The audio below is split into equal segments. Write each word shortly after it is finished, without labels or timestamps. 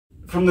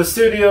From the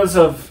studios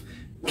of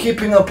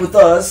Keeping Up With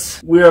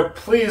Us, we are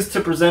pleased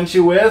to present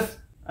you with...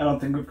 I don't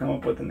think we've come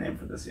up with a name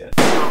for this yet.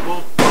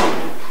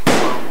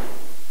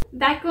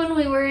 Back when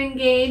we were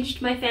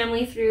engaged, my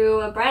family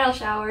threw a bridal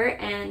shower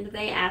and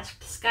they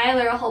asked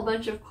Schylar a whole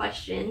bunch of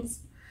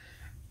questions.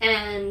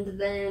 And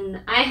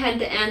then I had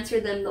to answer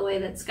them the way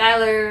that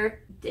Schylar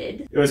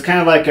did. It was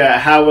kind of like a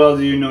how well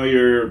do you know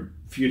your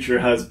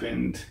future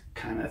husband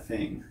kind of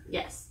thing.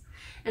 Yes.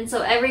 And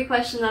so every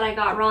question that I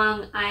got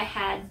wrong, I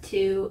had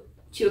to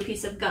chew a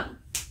piece of gum.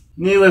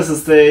 Needless to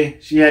say,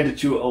 she had to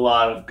chew a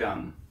lot of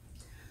gum.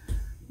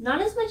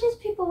 Not as much as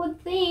people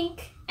would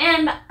think.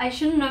 And I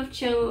shouldn't have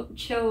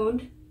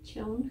chowed.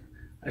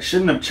 I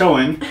shouldn't have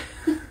chowen.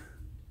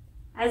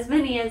 As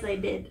many as I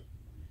did.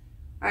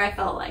 Or I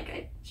felt like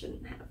I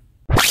shouldn't have.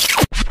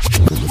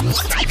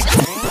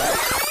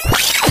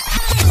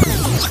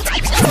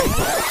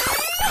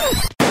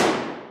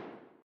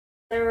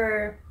 There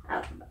were,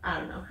 I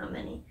don't know how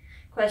many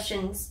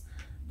questions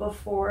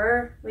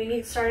before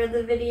we started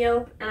the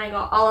video, and I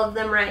got all of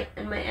them right,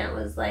 and my aunt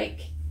was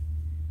like,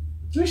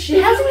 she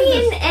hasn't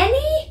eaten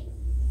any?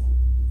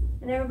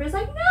 And everybody's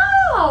like,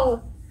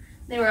 no!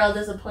 They were all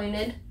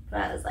disappointed,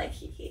 but I was like,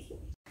 hee hee hee.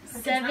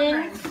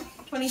 7,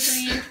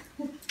 23,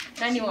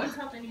 91.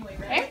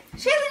 Okay.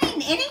 She hasn't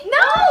eaten any?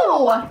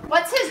 No!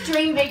 What's his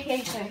dream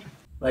vacation?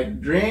 Like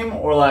dream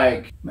or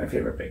like my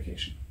favorite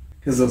vacation?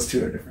 Because those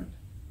two are different.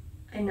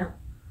 I know.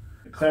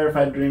 A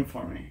clarified dream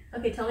for me.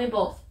 Okay, tell me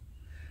both.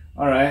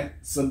 Alright,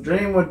 so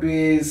dream would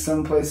be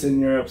someplace in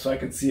Europe so I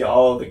could see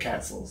all of the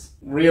castles.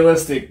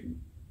 Realistic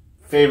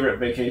favorite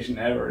vacation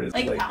ever is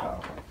Lake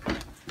Powell.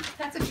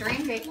 That's a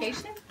dream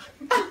vacation?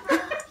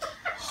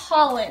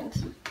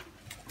 Holland.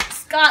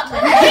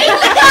 Scotland. Eat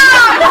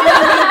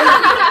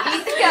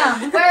the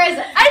gum. Where is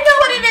it? I know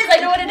what it is. I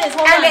know what it is.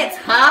 Hold on. It's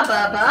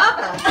Hubba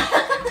Bubba.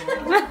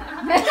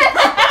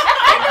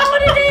 I know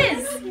what it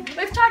is.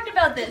 We've talked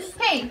about this.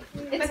 Hey,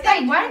 it's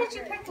good. Why did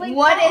you pick Lake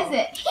What Powell? Is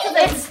it?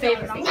 It's his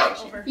favorite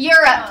vacation.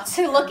 Europe,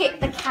 to look at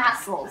the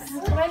castles.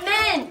 That's what I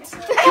meant.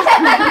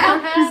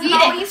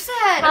 Eat it. You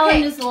said.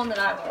 Holland is the one that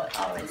I will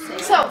always say.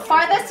 So,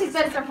 farthest he's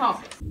been from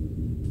home.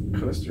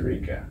 Costa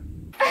Rica.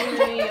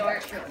 New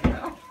York.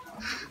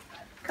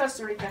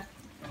 Costa Rica.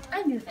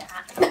 I knew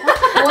that.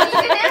 What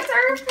you didn't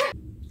answer?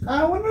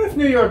 I wonder if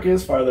New York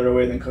is farther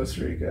away than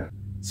Costa Rica.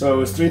 So it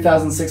was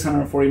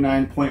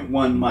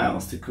 3,649.1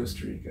 miles to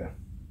Costa Rica.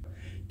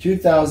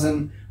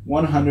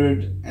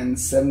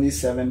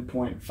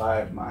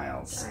 2,177.5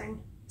 miles. Darn.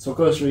 So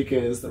Costa Rica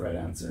is the right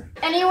answer.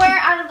 Anywhere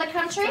out of the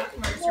country?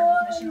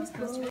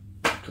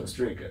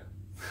 Costa Rica.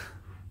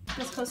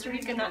 Does Costa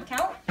Rica not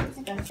count?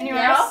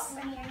 Anywhere else?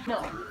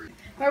 No.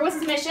 Where was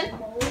his mission?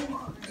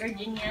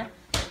 Virginia.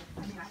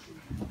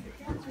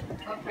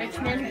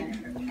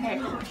 Richmond. Okay.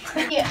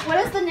 Yeah, what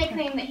is the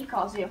nickname that he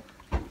calls you?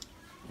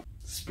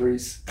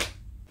 Sprees.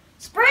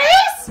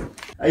 Sprees!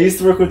 I used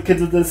to work with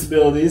kids with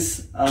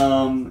disabilities,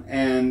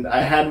 and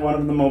I had one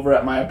of them over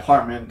at my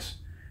apartment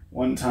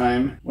one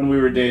time when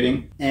we were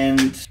dating,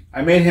 and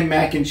I made him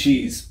mac and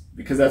cheese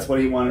because that's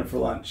what he wanted for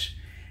lunch.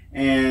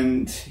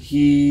 And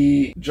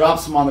he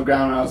dropped some on the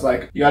ground and I was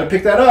like, you gotta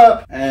pick that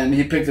up. And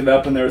he picked it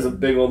up and there was a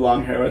big old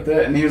long hair with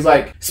it and he was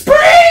like,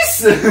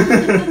 Sprees!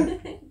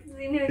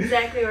 He knew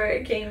exactly where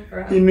it came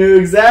from. He knew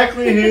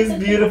exactly whose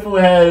beautiful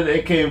head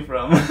it came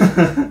from.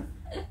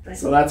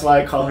 So that's why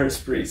I call her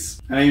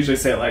Sprees. And I usually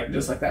say it like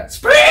just like that.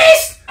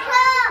 Sprees!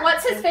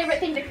 What's his favorite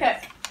thing to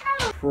cook?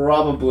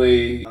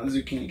 Probably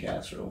zucchini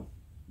casserole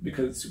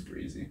because it's super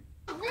easy.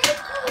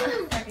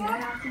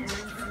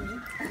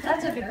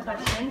 That's a good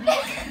question.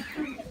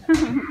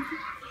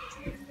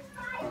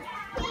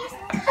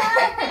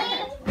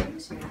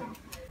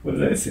 What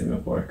did I say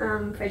before?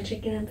 Fried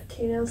chicken and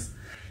potatoes.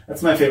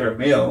 That's my favorite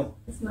meal.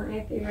 It's not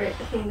my favorite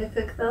thing to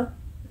cook, though.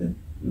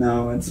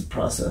 No, it's a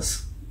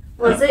process.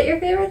 Was it your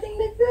favorite thing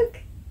to cook?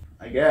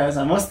 I guess.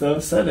 I must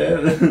have said it.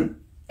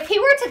 If he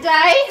were to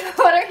die,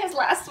 what are his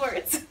last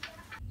words?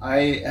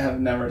 I have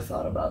never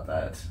thought about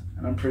that.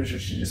 And I'm pretty sure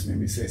she just made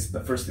me say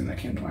the first thing that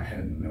came to my head,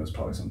 and it was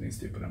probably something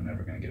stupid. I'm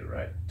never going to get it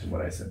right to what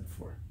I said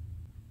before.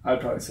 I'd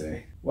probably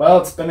say,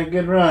 well, it's been a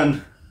good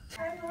run.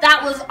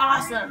 That was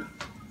awesome.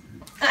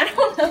 I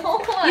don't know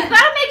what. You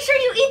gotta make sure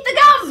you eat the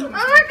gum!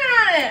 I'm working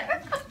on it. ...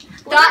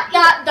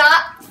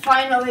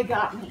 Finally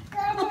got me.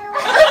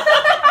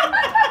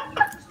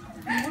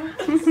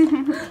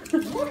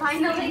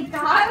 Finally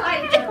got me.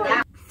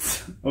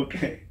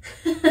 Okay.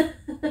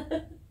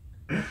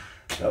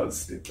 That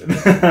was stupid.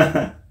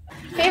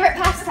 Favorite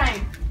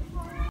pastime?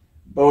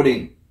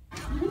 Boating.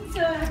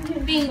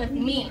 Being with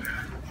me.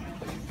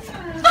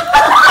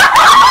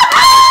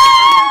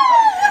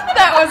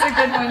 That was a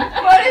good one.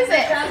 What is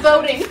it?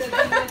 Voting.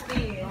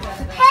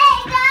 Hey,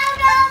 go!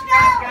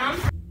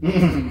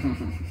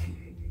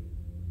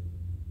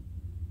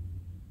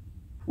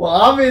 Well,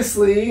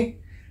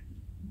 obviously,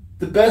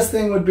 the best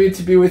thing would be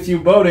to be with you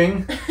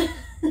boating.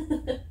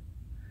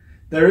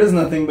 There is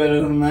nothing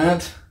better than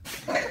that.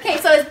 Okay,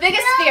 so his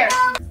biggest fear?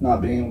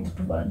 Not being able to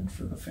provide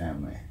for the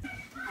family.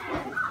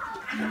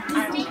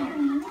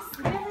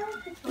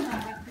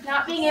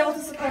 Not being able to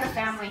support a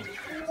family.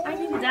 I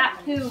need that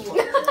too.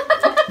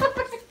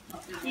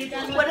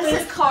 What is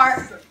his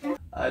car?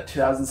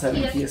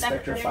 2007 Kia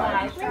Spectre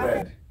 5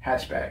 red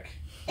hatchback.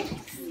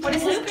 What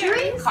is his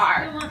dream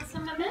car?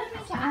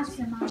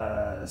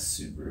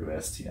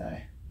 Subaru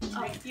STI.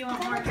 Oh, you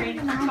want more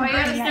drink? Oh, you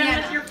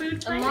understand with your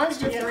food? a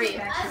Monster 3.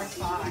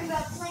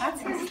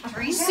 That's his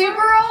dream.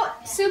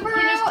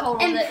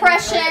 Subaru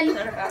impression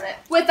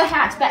with a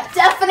hatchback.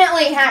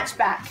 Definitely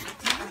hatchback.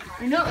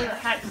 I know it was a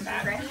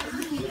hatchback.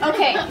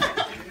 Okay.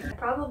 I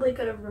probably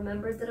could have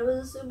remembered that it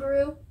was a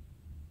Subaru,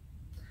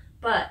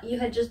 but you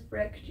had just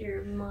wrecked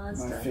your My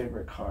Mazda.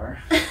 favorite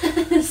car.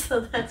 So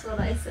that's what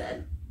I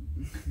said.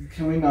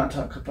 Can we not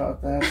talk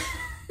about that?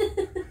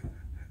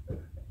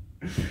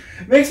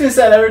 Makes me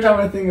sad every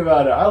time I think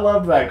about it. I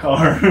love that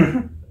car.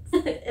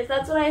 If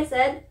that's what I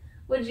said,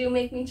 would you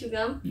make me chew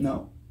gum?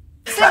 No.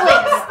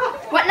 Siblings.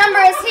 What number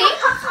is he?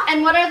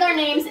 And what are their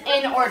names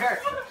in order?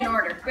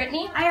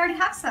 Brittany, I already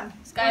have some.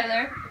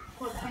 Skylar,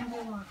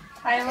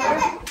 Tyler,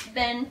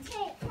 Ben,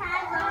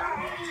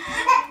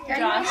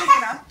 Josh,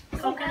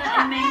 Coconut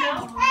and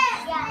Mango,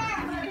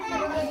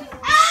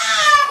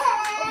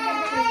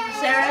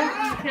 Sarah,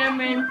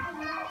 Cameron,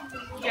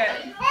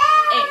 Jared.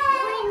 8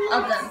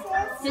 of them.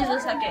 Here's the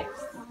second.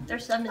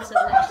 There's 7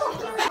 siblings.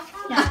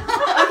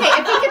 Okay,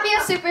 if he could be a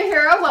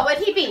superhero, what would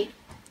he be?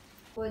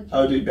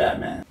 I would do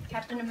Batman.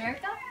 Captain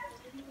America?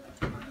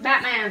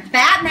 Batman.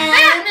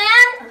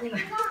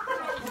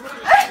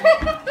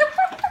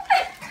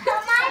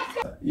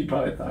 You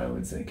probably thought I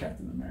would say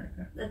Captain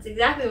America. That's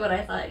exactly what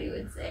I thought you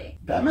would say.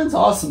 Batman's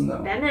awesome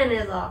though. Batman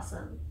is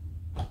awesome.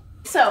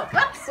 So,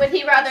 would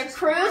he rather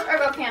cruise or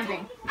go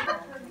camping?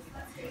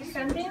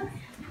 Camping?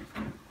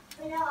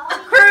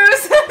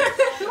 Cruise!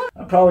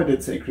 I probably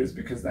did say cruise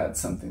because that's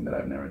something that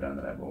I've never done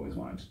that I've always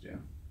wanted to do.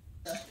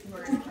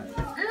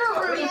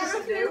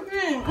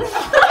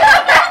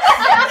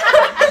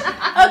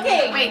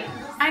 Okay, wait.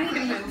 I need to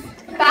move.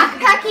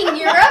 Backpacking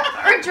Europe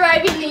or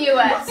driving the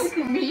US?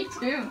 Me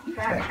too.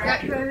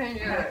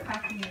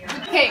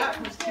 Okay,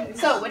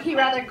 so would he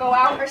rather go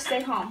out or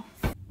stay home?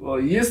 Well,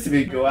 it used to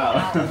be go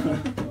out.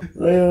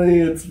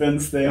 Lately, it's been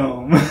stay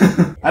home.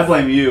 I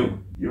blame you.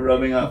 You're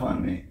rubbing off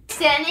on me.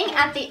 Standing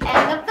at the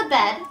end of the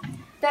bed,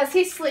 does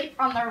he sleep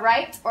on the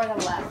right or the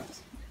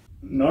left?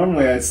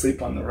 Normally, I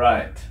sleep on the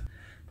right.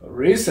 But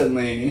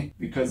recently,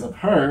 because of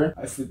her,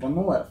 I sleep on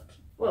the left.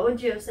 What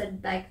would you have said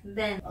back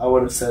then? I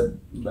would have said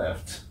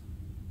left.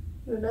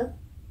 Una?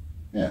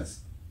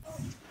 Yes.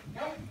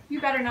 You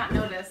better not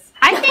know this.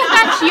 I think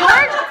that's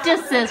your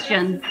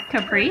decision,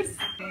 Caprice.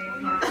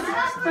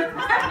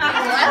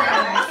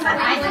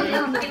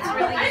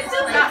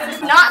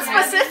 Not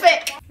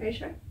specific. Are you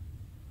sure?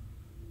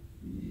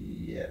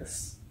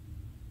 Yes.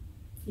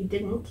 You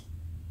didn't.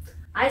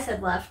 I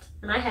said left,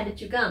 and I had to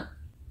chew gum.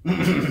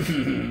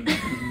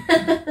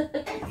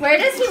 Where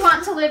does he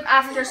want to live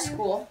after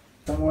school?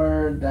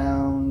 Somewhere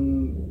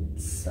down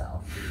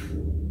south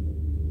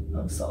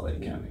of Salt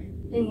Lake County.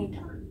 In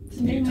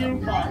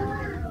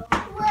Utah.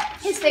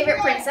 His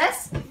favorite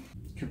princess?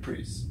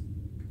 Caprice.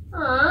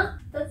 Aw,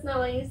 that's not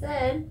what you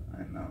said.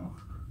 I know.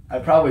 I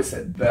probably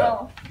said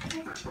Belle.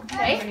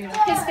 Okay.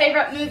 His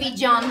favorite movie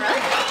genre?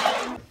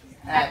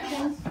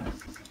 Action.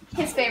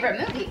 His favorite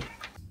movie?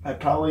 I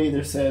probably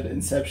either said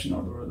Inception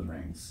or Lord of the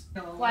Rings.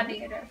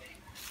 Gladiator.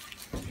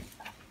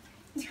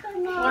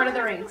 Lord of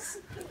the Rings.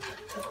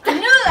 I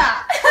knew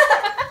that!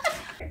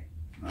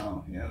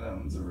 Oh, yeah, that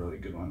one's a really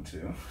good one,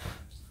 too.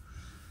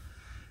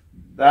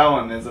 That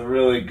one is a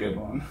really good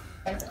one.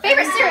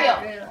 Favorite cereal?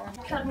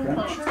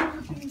 Crunch.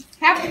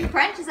 Captain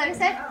Crunch, is that what you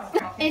said?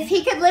 If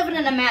he could live in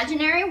an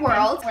imaginary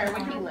world, where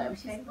would he live?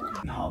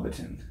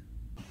 Hobbiton.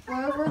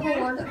 Wherever the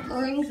Lord of the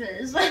Rings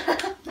is. I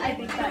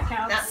think that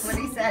counts. That's what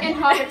he said. In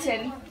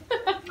Hobbiton.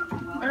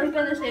 I was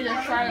gonna say the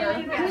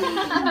Schylar.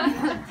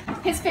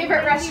 His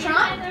favorite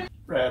restaurant?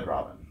 Red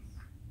Robin.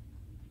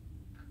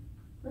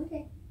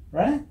 Okay.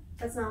 Right?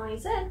 That's not what you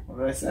said. What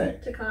did I say?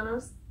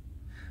 Tucanos.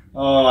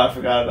 Oh, I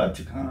forgot about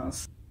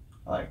Tucanos.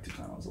 I like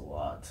Tucanos a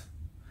lot.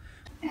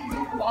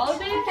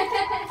 Wallaby?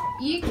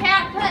 You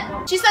can't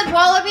put... She said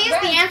wallabies,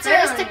 the answer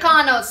is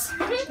Tucanos.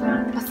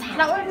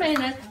 That was my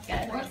next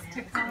guess. What's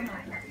Tucano?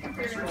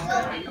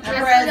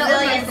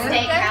 Brazilian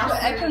steakhouse.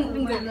 I couldn't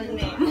think of the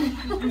name.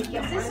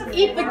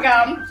 Eat the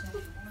gum.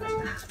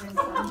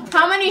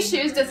 How many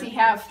shoes does he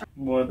have?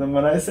 More than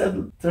what I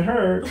said to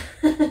her.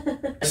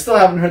 I still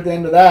haven't heard the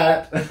end of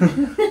that.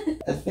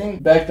 I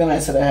think back then I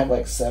said I had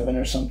like 7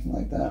 or something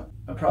like that.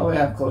 I probably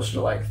have closer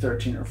to like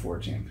 13 or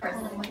 14.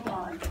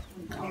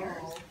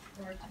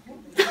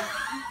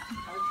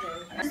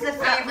 Who's the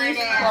favorite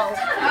dad?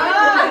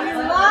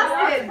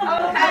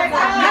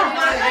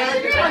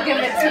 I'll give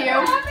it to you.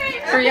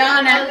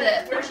 Brianna.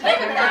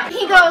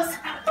 He goes,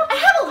 I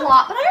have a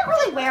lot, but I don't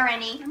really wear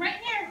any. I'm right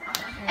here.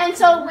 And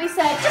so we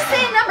said, just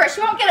say a number. She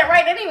won't get it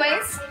right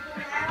anyways.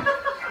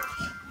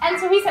 And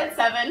so he said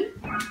 7.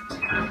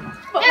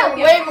 But Yeah,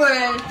 we'll way more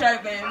than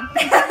 7.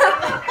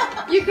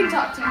 You can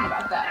talk to him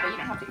about that, but you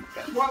don't have to eat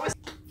gum.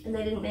 And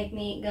they didn't make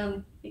me eat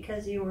gum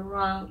because you were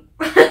wrong.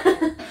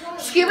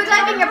 Scuba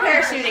when you're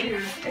parachuting?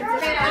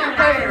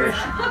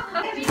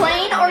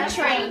 Plane or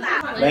train?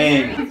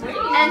 Lame.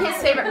 And his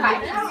favorite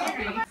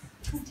pie?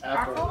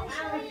 Apple.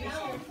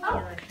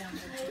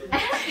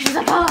 She's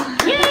like, oh.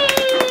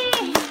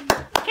 Yay!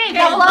 Okay,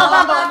 Go blow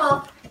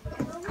bubble.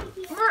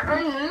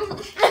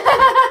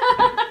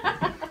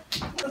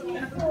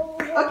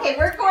 Okay,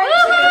 we're going to.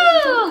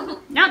 Woo!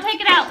 Now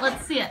take it out.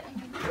 Let's see it.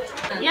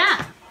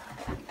 Yeah.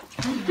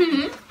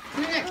 Isn't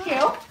it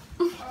cute?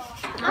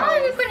 Oh,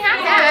 you can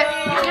have that.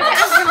 You can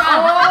ask your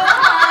mom.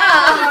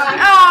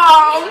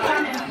 Oh.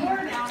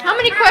 How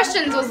many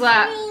questions was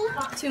that?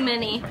 Too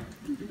many.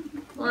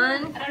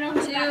 1, 2,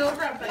 3, 4,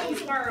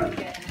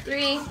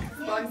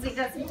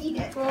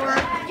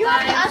 You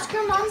have to ask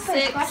your mom first.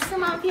 6, Ask your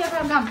mom if you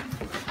have gum.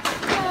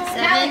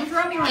 7,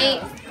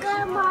 8,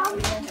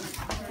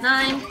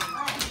 9,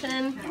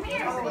 10,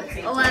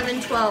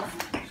 11,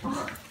 12.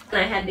 And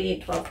I had to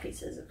eat 12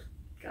 pieces of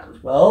gum.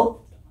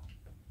 Well,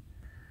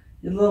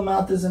 your little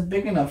mouth isn't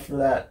big enough for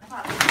that.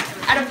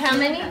 Out of how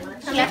many?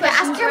 You have to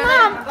ask your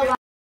mom.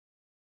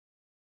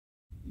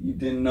 You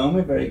didn't know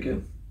me very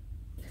good.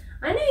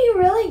 I knew you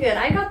really good.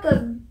 I got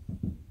the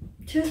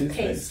toothpaste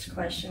Toothpaste.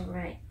 question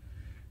right.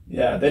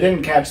 Yeah, they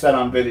didn't catch that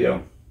on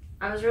video.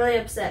 I was really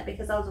upset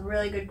because that was a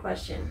really good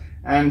question.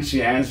 And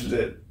she answered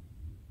it,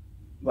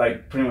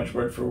 like, pretty much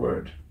word for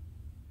word.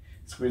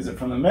 Squeeze it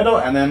from the middle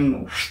and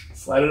then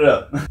slide it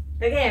up.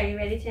 Okay, are you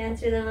ready to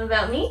answer them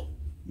about me?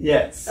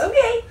 Yes.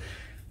 Okay.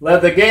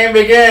 Let the game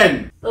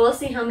begin! So we'll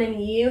see how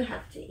many you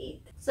have to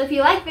eat. So if you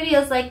like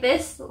videos like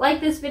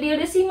this video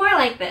to see more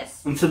like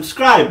this. And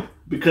subscribe,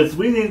 because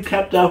we need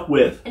kept up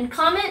with. And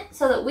comment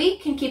so that we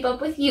can keep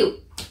up with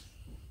you.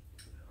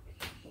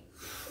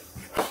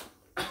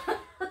 I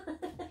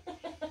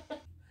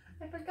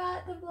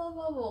forgot to blow a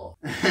bubble.